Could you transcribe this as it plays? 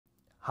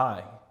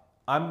Hi,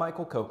 I'm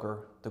Michael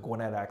Coker, the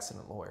Gwinnett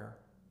accident lawyer.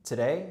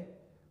 Today,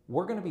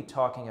 we're going to be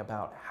talking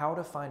about how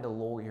to find a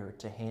lawyer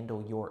to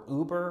handle your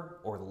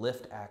Uber or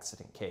Lyft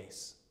accident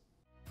case.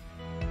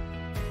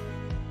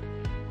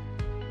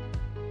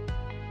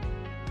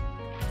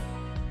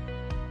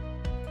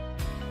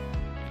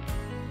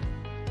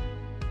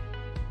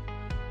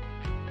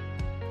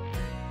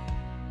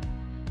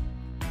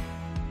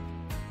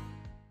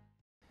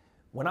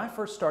 When I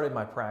first started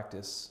my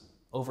practice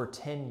over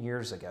 10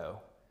 years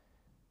ago,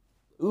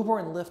 Uber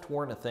and Lyft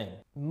weren't a thing.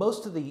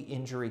 Most of the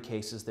injury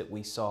cases that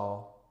we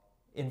saw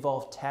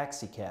involved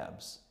taxi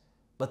cabs,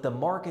 but the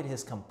market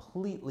has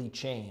completely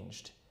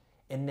changed,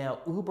 and now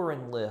Uber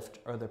and Lyft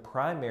are the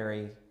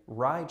primary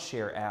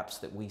rideshare apps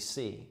that we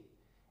see,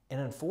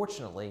 and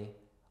unfortunately,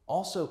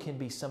 also can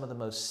be some of the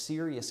most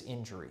serious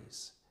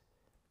injuries.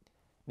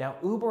 Now,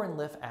 Uber and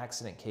Lyft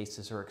accident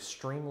cases are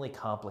extremely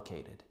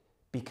complicated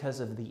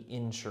because of the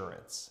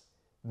insurance.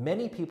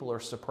 Many people are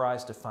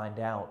surprised to find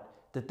out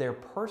that their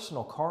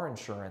personal car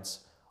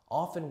insurance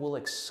often will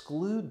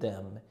exclude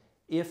them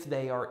if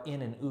they are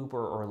in an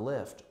Uber or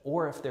Lyft,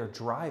 or if they're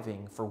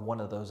driving for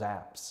one of those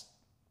apps.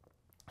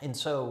 And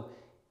so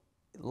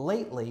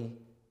lately,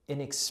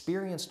 an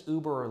experienced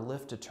Uber or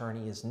Lyft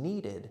attorney is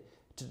needed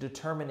to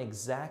determine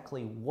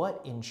exactly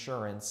what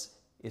insurance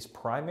is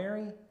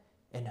primary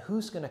and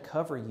who's going to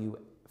cover you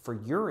for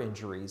your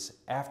injuries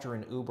after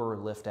an Uber or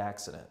Lyft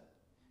accident.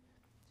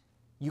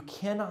 You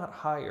cannot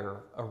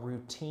hire a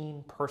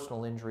routine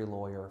personal injury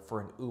lawyer for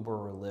an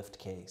Uber or Lyft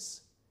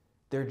case.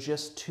 They're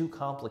just too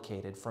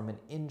complicated from an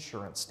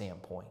insurance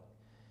standpoint.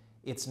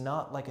 It's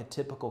not like a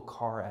typical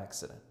car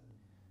accident.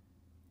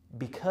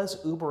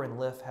 Because Uber and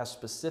Lyft have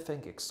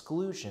specific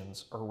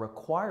exclusions or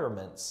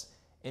requirements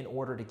in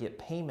order to get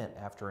payment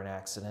after an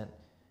accident,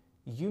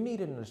 you need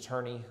an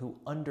attorney who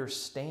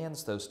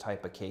understands those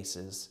type of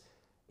cases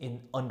and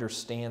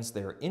understands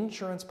their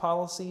insurance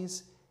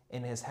policies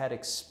and has had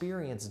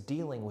experience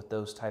dealing with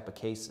those type of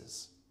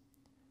cases.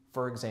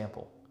 For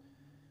example,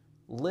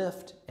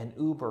 Lyft and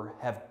Uber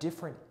have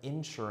different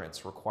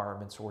insurance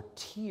requirements or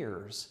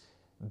tiers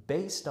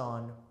based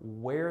on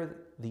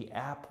where the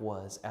app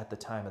was at the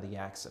time of the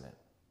accident.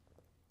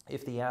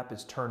 If the app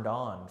is turned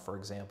on, for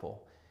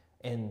example,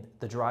 and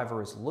the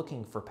driver is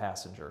looking for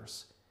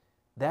passengers,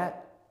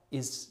 that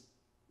is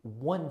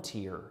one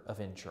tier of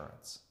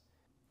insurance.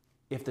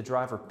 If the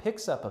driver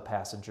picks up a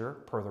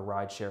passenger per the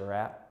rideshare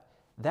app,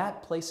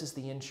 that places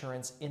the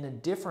insurance in a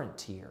different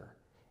tier,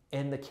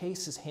 and the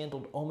case is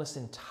handled almost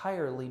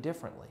entirely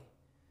differently.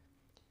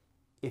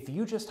 If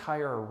you just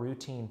hire a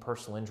routine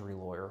personal injury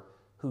lawyer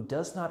who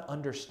does not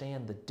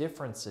understand the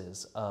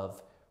differences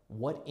of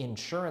what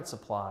insurance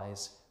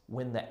applies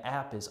when the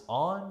app is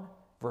on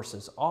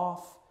versus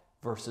off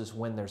versus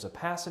when there's a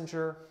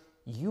passenger,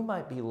 you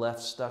might be left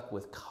stuck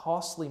with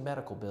costly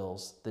medical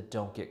bills that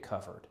don't get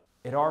covered.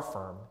 At our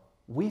firm,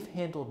 we've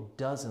handled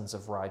dozens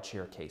of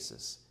rideshare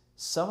cases,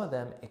 some of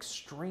them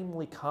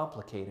extremely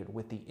complicated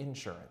with the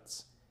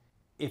insurance.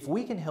 If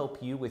we can help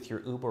you with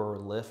your Uber or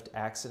Lyft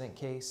accident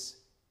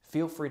case,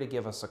 feel free to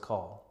give us a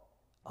call.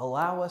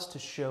 Allow us to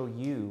show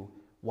you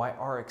why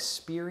our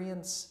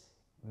experience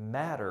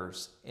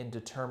matters in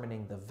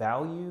determining the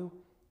value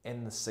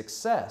and the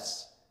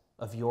success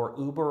of your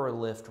Uber or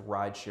Lyft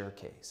rideshare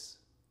case.